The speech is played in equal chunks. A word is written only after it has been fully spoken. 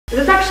Is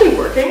this actually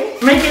working?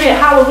 Making it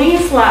Halloween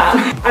slime.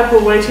 I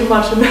put way too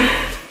much in there.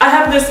 I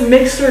have this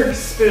mixer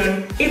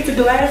spoon. It's a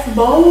glass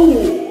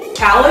bowl.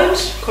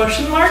 Challenge?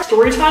 Question mark?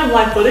 Story time?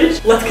 Live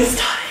footage? Let's get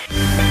started.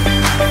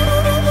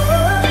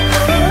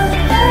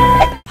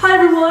 Hi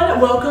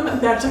everyone, welcome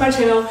back to my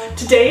channel.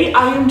 Today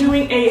I am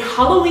doing a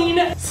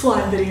Halloween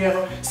slime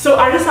video. So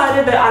I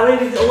decided that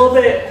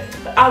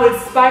I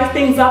would spice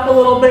things up a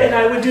little bit and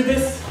I would do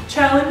this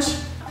challenge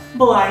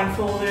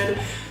blindfolded.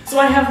 So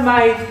I have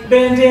my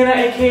bandana,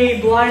 aka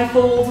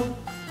blindfold,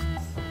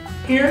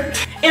 here.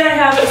 And I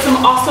have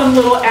some awesome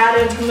little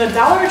add-ins from the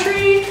Dollar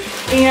Tree.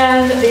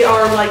 And they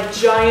are like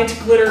giant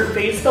glitter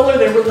vase filler.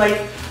 They were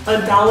like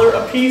 $1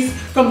 a piece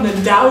from the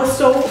Dollar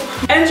Store.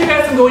 And you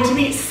guys, I'm going to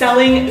be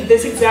selling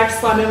this exact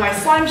slime in my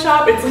slime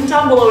shop. It's linked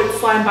down below. It's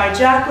Slime by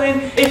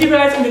Jacklyne. If you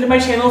guys are new to my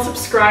channel,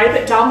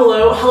 subscribe down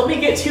below. Help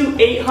me get to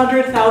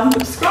 800,000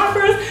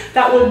 subscribers.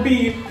 That would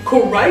be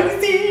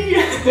crazy.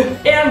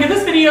 And give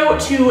this video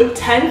to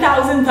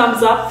 10,000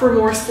 thumbs up for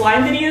more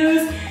slime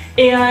videos.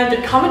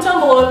 And comment down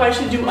below if I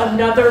should do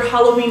another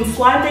Halloween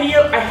slime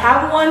video. I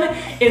have one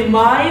in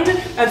mind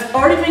that's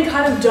already been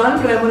kind of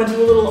done, but I want to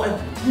do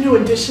a new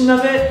edition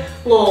of it.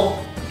 A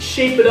little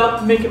shape it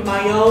up, make it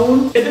my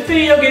own. If the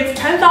video gets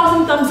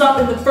 10,000 thumbs up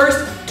in the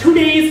first 2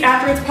 days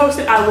after it's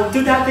posted, I will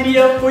do that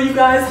video for you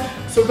guys.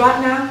 So right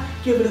now,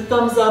 give it a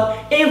thumbs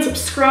up and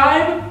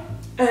subscribe,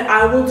 and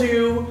I will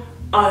do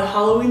a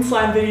Halloween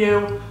slime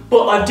video,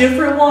 but a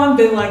different one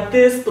than like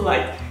this, but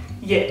like,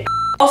 yeah.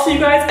 Also, you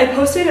guys, I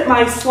posted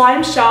my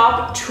slime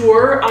shop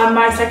tour on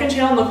my second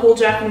channel, Nichole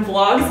Jacklyne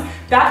Vlogs.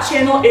 That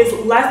channel is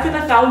less than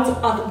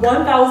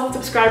 1,000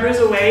 subscribers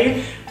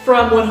away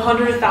from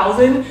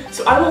 100,000.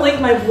 So I will link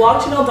my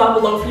vlog channel down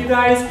below for you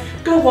guys.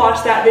 Go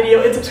watch that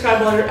video and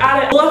subscribe while you're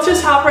at it. Let's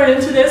just hop right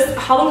into this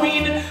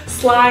Halloween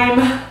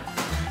slime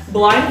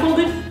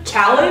blindfolded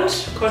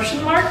challenge,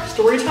 question mark,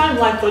 story time,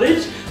 live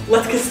footage.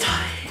 Let's get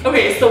started.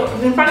 Okay, so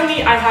in front of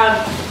me I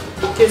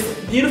have this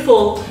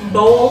beautiful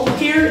bowl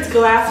here. It's a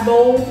glass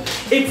bowl.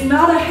 It's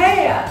not a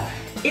hat,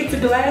 it's a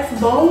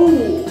glass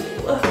bowl.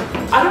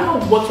 I don't know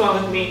what's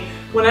wrong with me.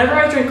 Whenever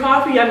I drink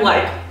coffee, I'm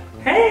like,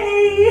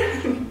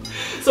 hey.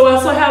 So I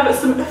also have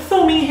some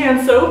foamy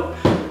hand soap.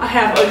 I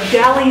have a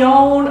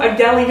galleon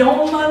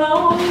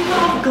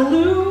of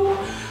glue.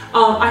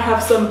 I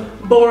have some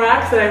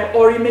borax that I've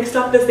already mixed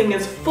up. This thing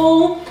is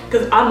full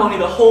because I'm gonna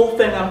need the whole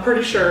thing, I'm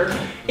pretty sure.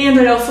 And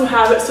I also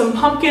have some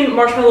pumpkin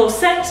marshmallow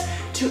scent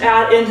to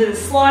add into the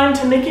slime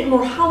to make it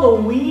more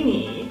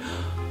Halloween-y.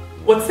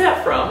 What's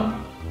that from?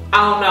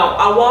 I don't know.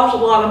 I watch a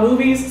lot of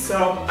movies,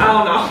 so I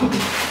don't know.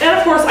 And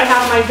of course, I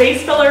have my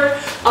vase filler.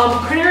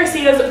 Cranberry's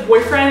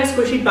boyfriend,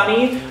 Squishy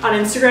Bunny, on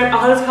Instagram.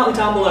 I'll have his account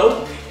down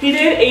below. He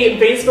did a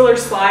vase filler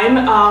slime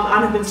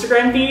on his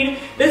Instagram feed.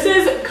 This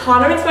is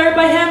kind of inspired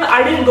by him.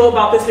 I didn't go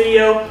about this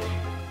video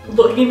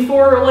looking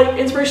for like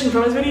inspiration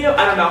from his video.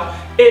 I don't know.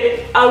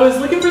 I was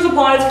looking for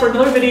supplies for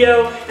another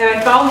video and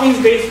I found these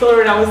vase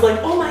filler and I was like,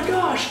 oh my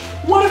gosh,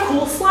 what a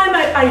cool slime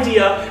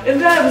idea. And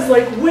then I was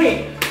like,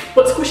 wait,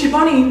 but Squishy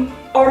Bunny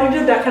already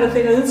did that kind of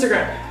thing on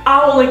Instagram.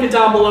 I will link it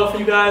down below for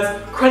you guys.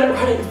 Credit where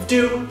credit is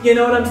due, you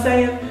know what I'm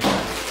saying?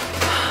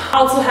 I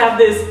also have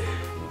this,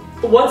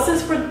 what's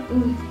this for?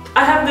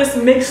 I have this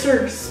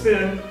mixer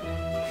spoon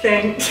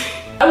thing.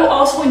 I will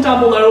also link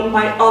down below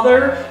my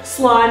other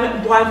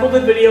slime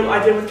blindfolded video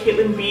I did with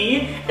Caitlin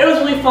B. It was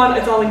really fun.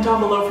 It's all linked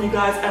down below for you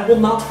guys. I will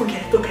not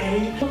forget,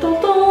 okay?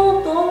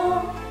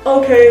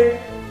 Okay,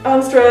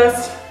 I'm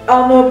stressed. I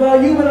don't know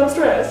about you, but I'm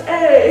stressed.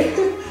 Hey!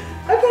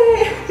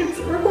 Okay, it's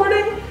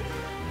recording.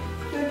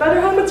 I better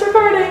hope it's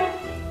recording.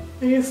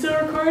 Are you still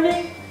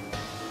recording?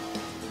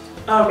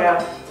 Oh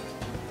god.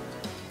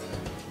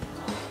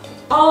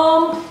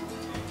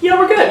 Yeah,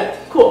 we're good.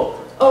 Cool.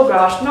 Oh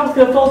gosh, now it's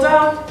gonna fall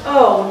down.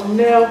 Oh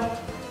no.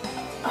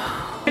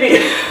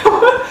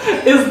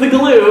 Is the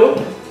glue,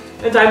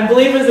 and I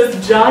believe is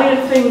this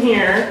giant thing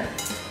here.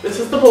 This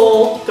is the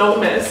bowl, don't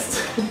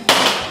miss.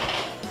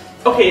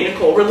 Okay,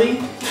 Nichole, really?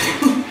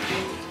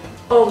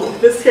 Oh,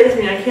 this scares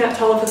me. I can't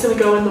tell if it's gonna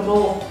go in the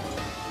bowl.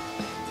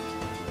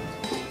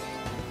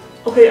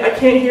 Okay, I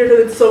can't hear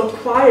because it's so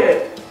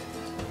quiet.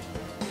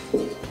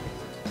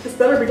 This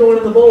better be going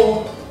in the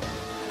bowl.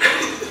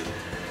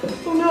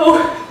 Oh no.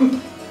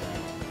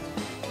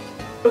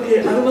 Okay,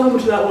 I don't know how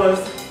much that was.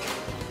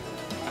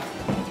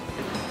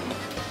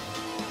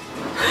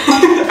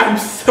 I'm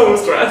so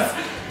stressed.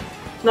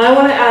 Now I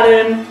want to add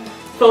in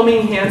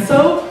foaming hand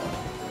soap,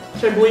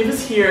 which I believe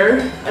is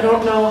here. I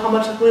don't know how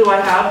much glue I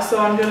have, so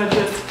I'm gonna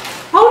just,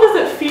 how does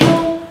it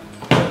feel?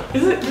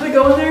 Did it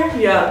go in there?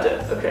 Yeah, it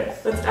did. Okay,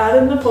 let's add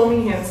in the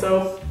foaming hand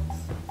soap.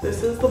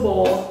 This is the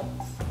bowl.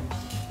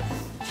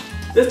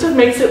 This just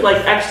makes it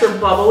like extra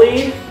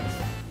bubbly.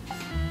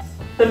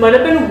 That might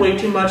have been way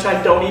too much,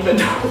 I don't even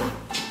know.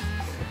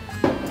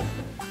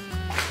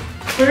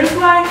 Where's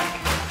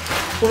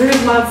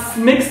my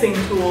mixing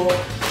tool?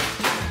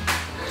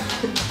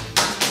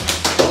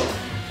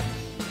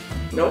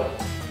 Nope.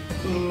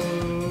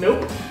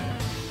 Nope.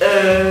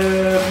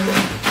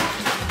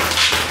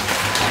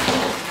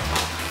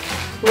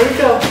 Where'd it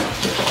go?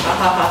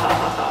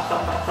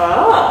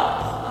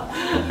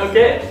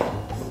 Okay.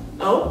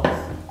 Oh,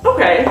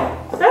 okay.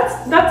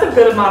 That's a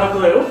good amount of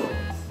glue.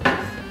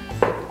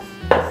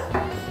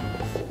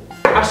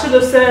 I should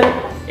have said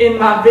in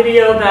my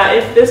video that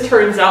if this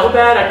turns out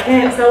bad, I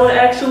can't sell it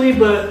actually,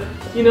 but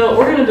you know,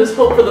 we're gonna just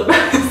hope for the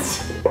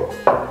best.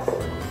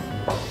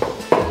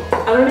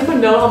 I don't even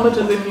know how much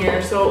is in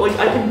here, so like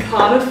I can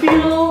kind of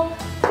feel,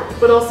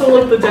 but also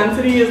like the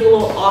density is a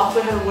little off.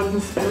 I have a wooden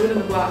spoon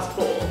and a glass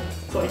bowl,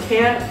 so I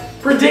can't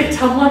predict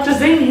how much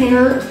is in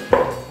here.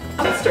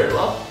 I'm gonna stir it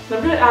well.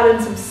 I'm gonna add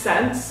in some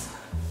scents.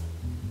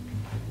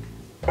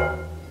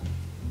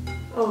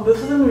 Oh, this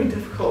is gonna be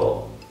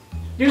difficult.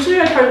 Usually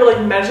I try to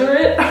like measure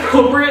it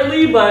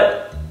appropriately,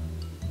 but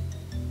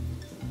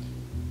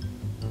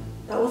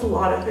that was a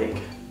lot, I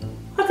think.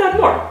 Let's add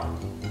more.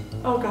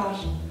 Oh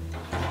gosh.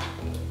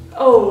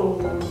 Oh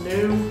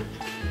no.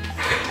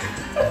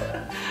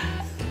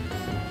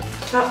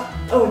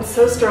 Oh, it's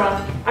so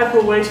strong. I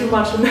put way too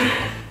much in there.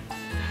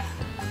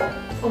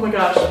 Oh my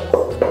gosh.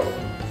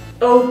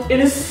 Oh, it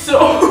is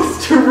so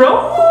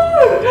strong.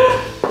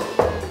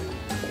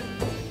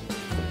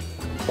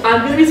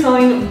 I'm gonna be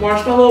smelling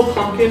marshmallow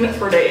pumpkin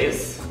for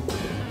days.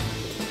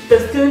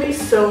 This is gonna be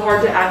so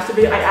hard to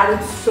activate. I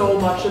added so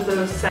much of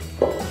those scents.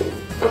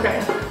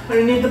 Okay, I'm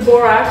gonna need the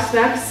borax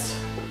next.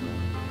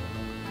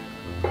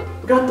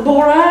 We got the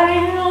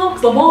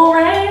borax, the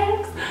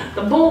borax,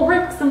 the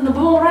borax, and the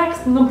borax,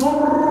 and the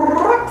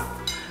borax.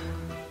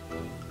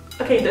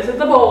 Okay, this is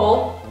the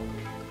bowl.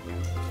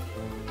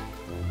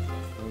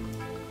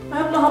 I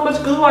don't know how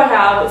much glue I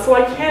have, so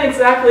I can't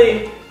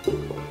exactly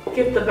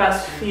get the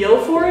best feel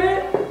for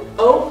it.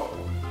 Oh,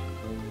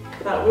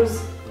 that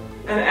was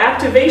an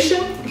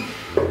activation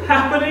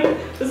happening.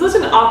 This is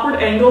such an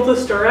awkward angle to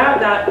stir at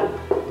that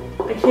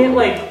I can't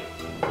like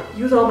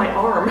use all my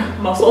arm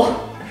muscle.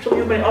 I should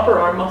use my upper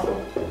arm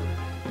muscle.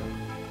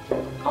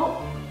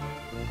 Oh,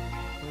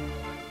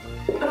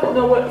 I don't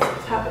know what's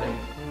happening.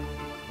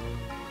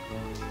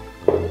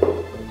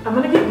 I'm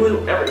gonna get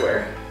glue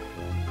everywhere.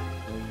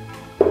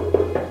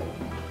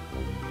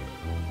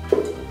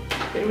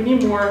 Okay, we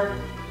need more.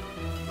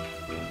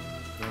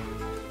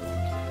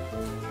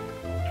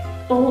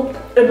 Oh,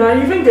 am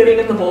I even getting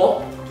in the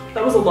bowl?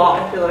 That was a lot,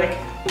 I feel like.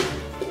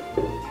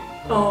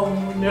 Oh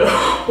no,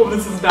 well,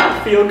 this does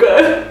not feel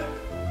good.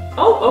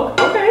 Oh,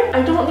 okay.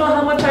 I don't know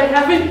how much I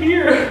have in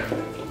here.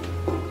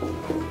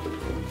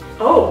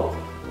 Oh,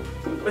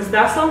 is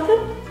that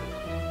something?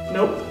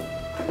 Nope.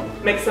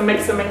 Mix them.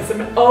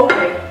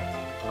 Okay.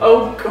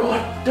 Oh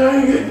god,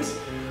 dang it.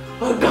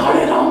 I got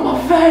it on my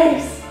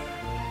face.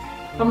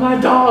 I'm my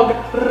dog.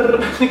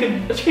 Like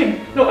a chicken.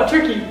 No, a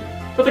turkey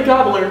with a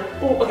gobbler.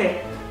 Oh,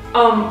 okay.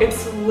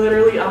 It's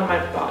literally on my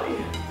body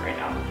right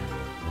now.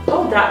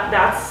 Oh,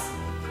 that's...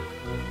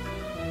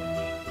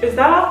 Is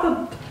that off the...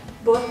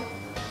 What?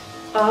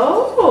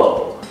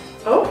 Oh,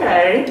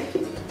 okay.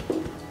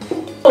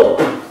 Oh,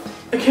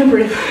 I can't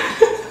breathe.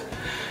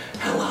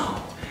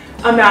 Hello.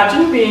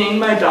 Imagine being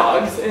my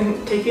dogs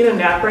and taking a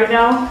nap right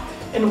now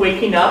and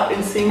waking up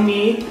and seeing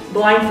me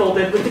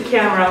blindfolded with the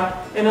camera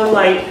and a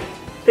light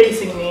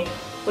facing me.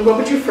 Like, what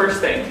would you first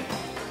think?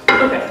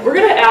 Okay, we're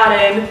gonna add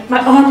in...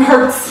 My arm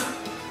hurts.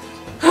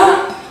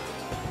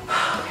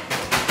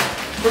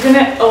 We're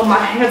gonna, oh, my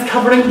hand's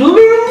covered in glue.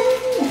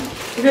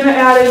 We're gonna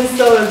add in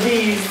some of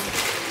these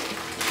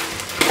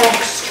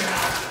extra,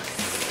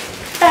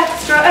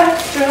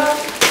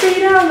 free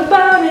down the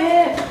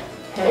bonnet.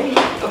 Hey,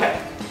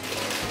 okay.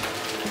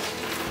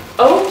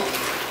 Oh,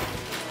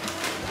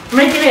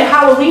 making it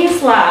Halloween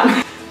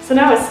slime. So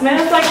now it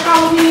smells like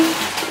Halloween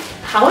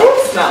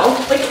smell,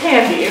 like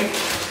candy.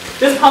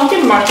 This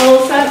pumpkin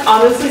marshmallow scent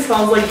honestly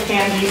smells like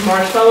candy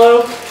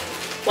marshmallow.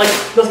 Like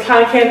those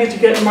kind of candies you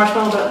get in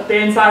marshmallow, but the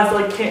inside's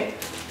like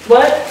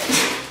what?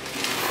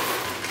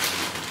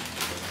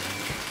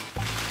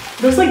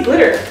 Looks like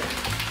glitter.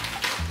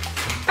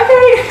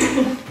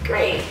 Okay,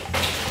 great.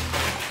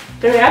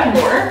 Do we add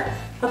more?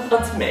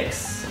 Let's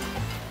mix.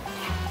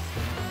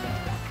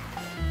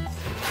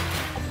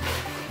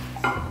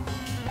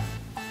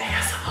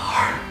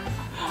 ASMR.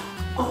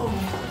 Oh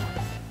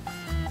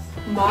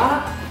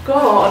my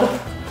god.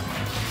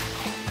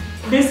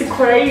 This is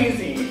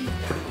crazy.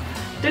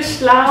 This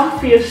slime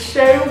feels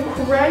so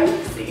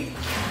crazy.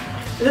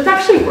 Is this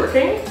actually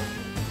working?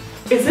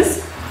 Is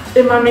this,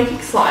 am I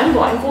making slime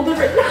blindfolded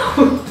right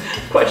now?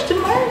 Question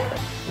mark?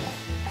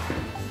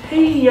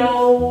 Hey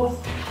yo,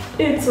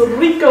 it's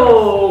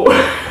Rico.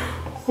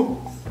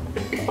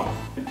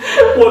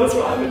 What is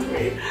wrong with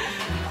me?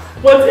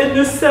 What's in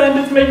this scent?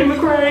 It's making me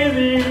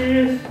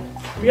crazy.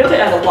 We have to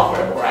add a lot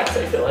more borax,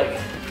 I feel like.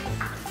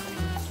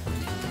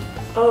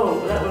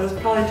 Oh, that was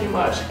probably too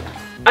much.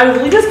 I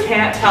really just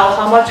can't tell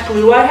how much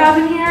glue I have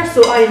in here,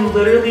 so I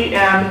literally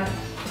am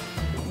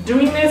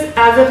doing this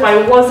as if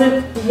I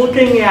wasn't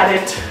looking at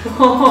it.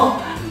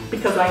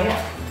 Because I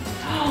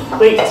am.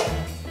 Wait,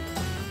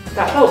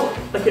 that felt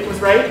like it was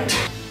right.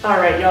 All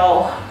right,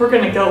 y'all, we're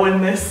gonna go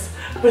in this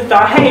with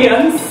our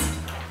hands.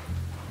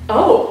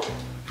 Oh,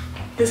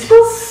 this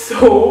feels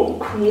so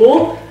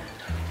cool.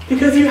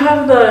 because you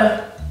have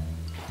the,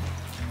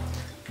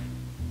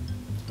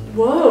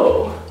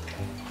 whoa.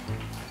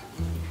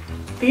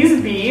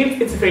 These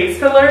beads, it's vase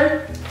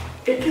filler.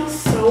 It feels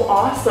so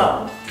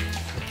awesome.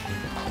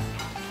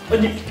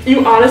 Like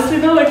you honestly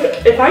though, like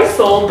if I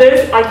sold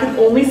this, I could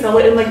only sell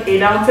it in like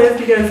 8 ounces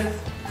because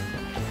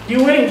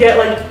you wouldn't get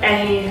like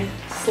any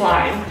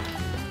slime.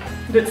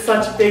 It's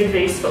such big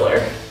vase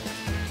filler.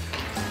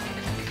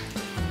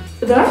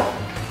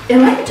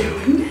 Am I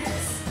doing this?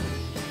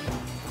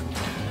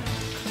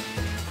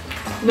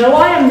 No,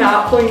 I am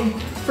not pulling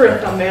for a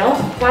thumbnail.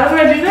 Why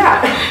would I do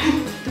that?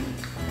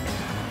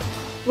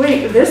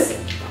 Wait, this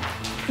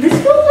feels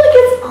like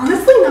it's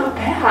honestly not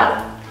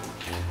bad.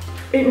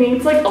 It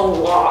needs like a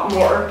lot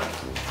more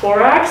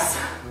borax,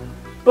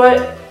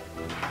 but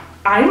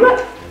I'm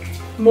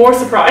more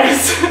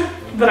surprised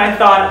than I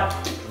thought.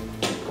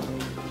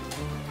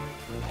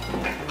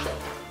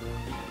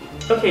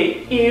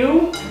 Okay,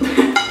 ew.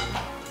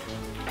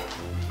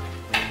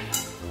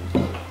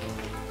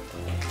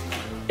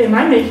 Am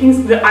I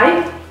making the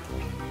okay,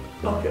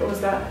 what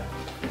was that?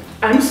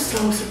 I'm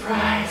so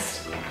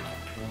surprised.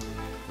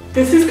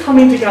 This is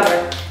coming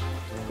together.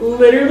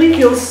 Literally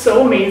feels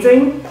so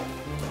amazing.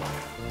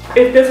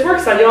 If this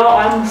works out, y'all,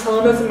 I'm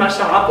selling this in my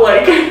shop.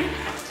 Like,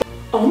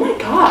 oh my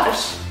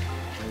gosh.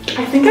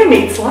 I think I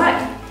made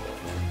slime.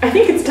 I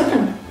think it's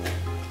done.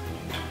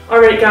 All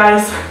right,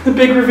 guys, the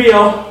big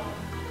reveal.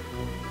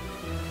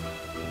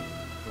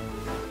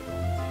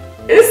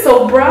 It's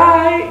so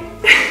bright.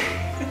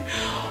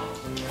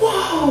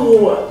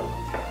 Whoa.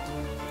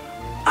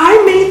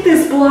 I made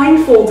this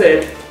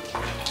blindfolded.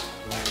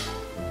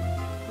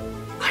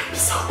 I'm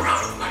so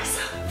proud of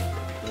myself.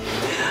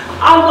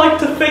 I'd like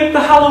to thank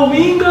the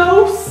Halloween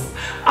ghosts.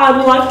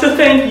 I'd like to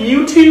thank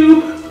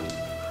YouTube.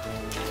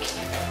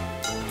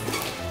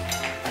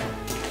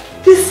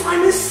 This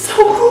slime is so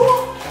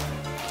cool.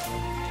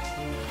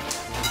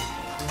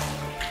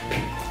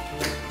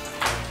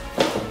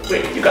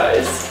 Wait, you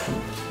guys.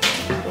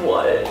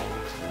 What?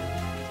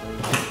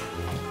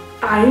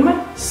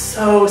 I'm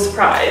so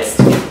surprised.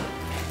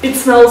 It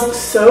smells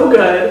so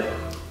good.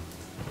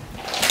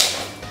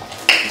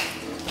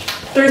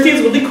 There's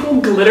these really cool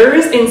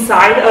glitters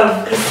inside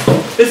of,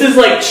 this is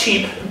like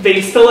cheap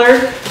vase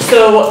filler,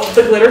 so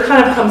the glitter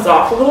kind of comes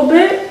off a little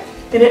bit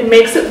and it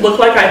makes it look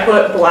like I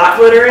put black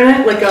glitter in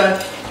it, like a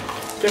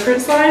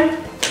different slime.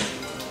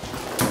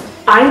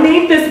 I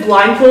made this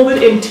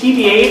blindfolded in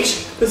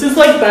TBH. This is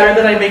like better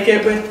than I make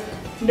it with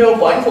no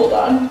blindfold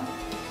on.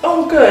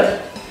 Oh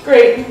good,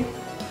 great.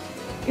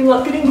 You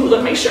love getting glue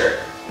on my shirt.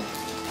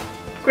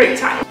 Great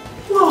time.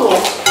 Whoa.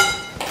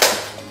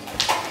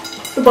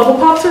 The bubble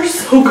pops are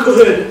so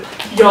good.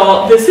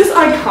 Y'all, this is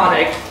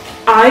iconic.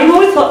 I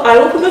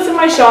will put this in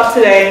my shop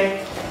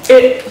today.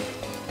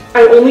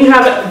 I only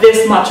have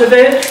this much of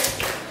it.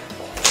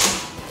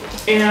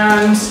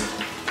 And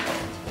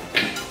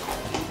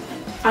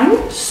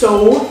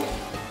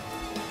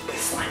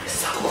this slime is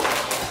so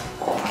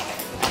cool.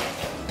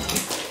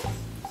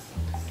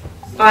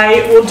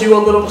 I will do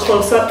a little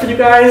close up for you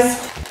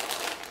guys.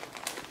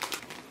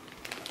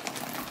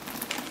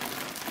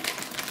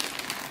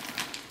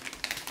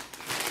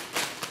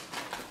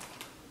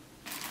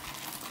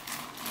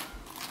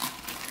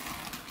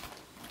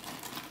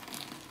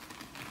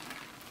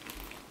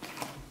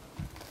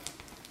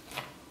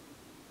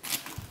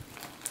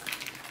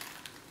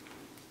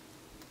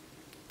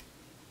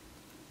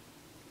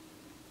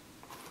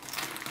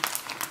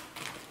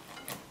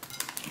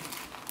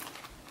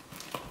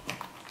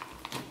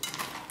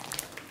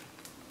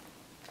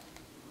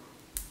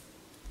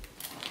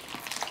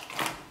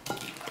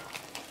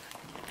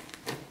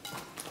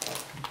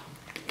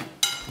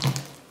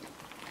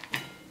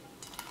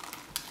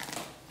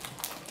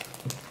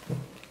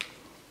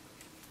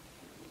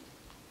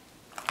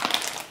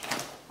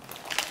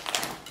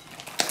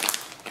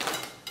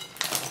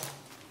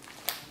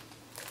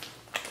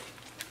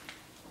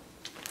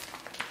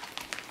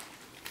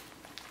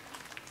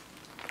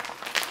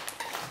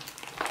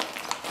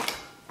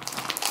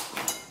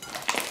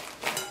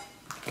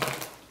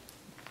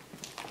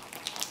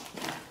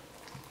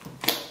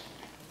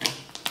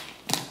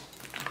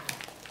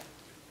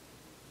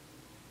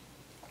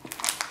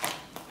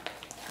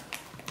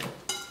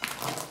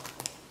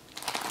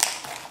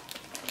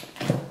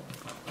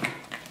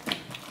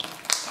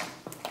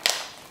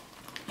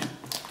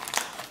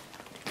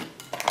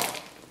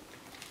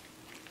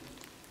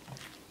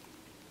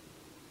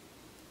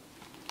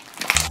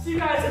 So you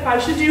guys, if I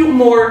should do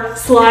more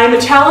slime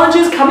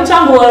challenges, comment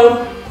down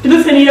below. Give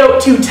this video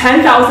to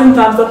 10,000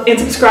 thumbs up and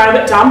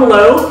subscribe down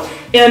below.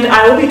 And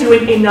I will be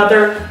doing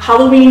another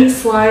Halloween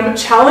slime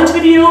challenge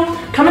video.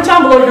 Comment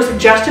down below your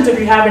suggestions if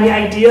you have any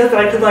ideas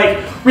that I could like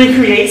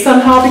recreate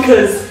somehow,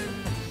 because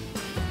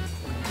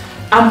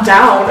I'm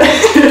down.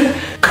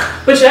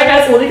 But yeah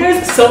guys, I love you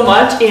guys so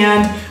much,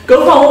 and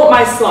go follow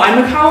my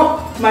slime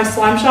account, my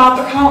slime shop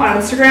account on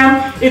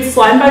Instagram. It's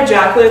Slime by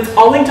Jacklyne. It's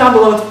all linked down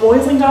below. It's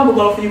always linked down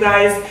below for you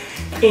guys.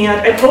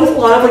 And I post a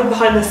lot of like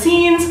behind the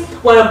scenes,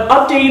 a lot of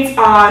updates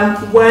on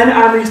when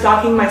I'm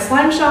restocking my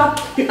slime shop.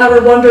 If you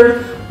ever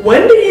wondered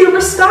when do you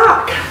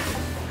restock?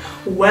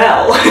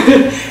 Well,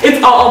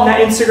 it's all on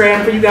that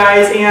Instagram for you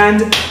guys,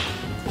 and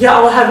yeah,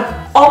 I'll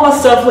have all my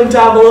stuff linked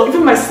down below,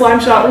 even my slime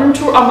shop room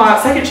tour on my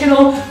second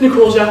channel,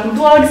 Nichole Jacklyne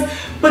Vlogs.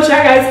 But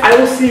yeah guys, I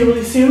will see you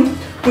really soon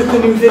with the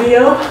new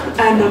video,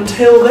 and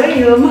until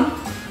then,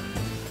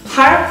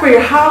 happy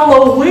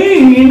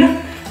Halloween!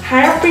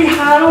 Happy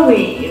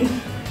Halloween!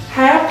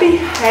 Happy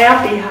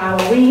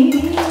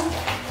Halloween!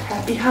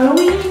 Happy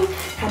Halloween!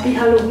 Happy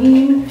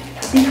Halloween!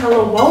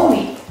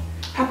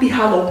 Happy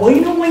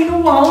Halloween! Happy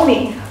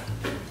Halloween!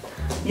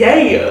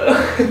 Yeah!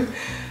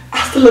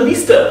 Hasta la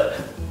vista!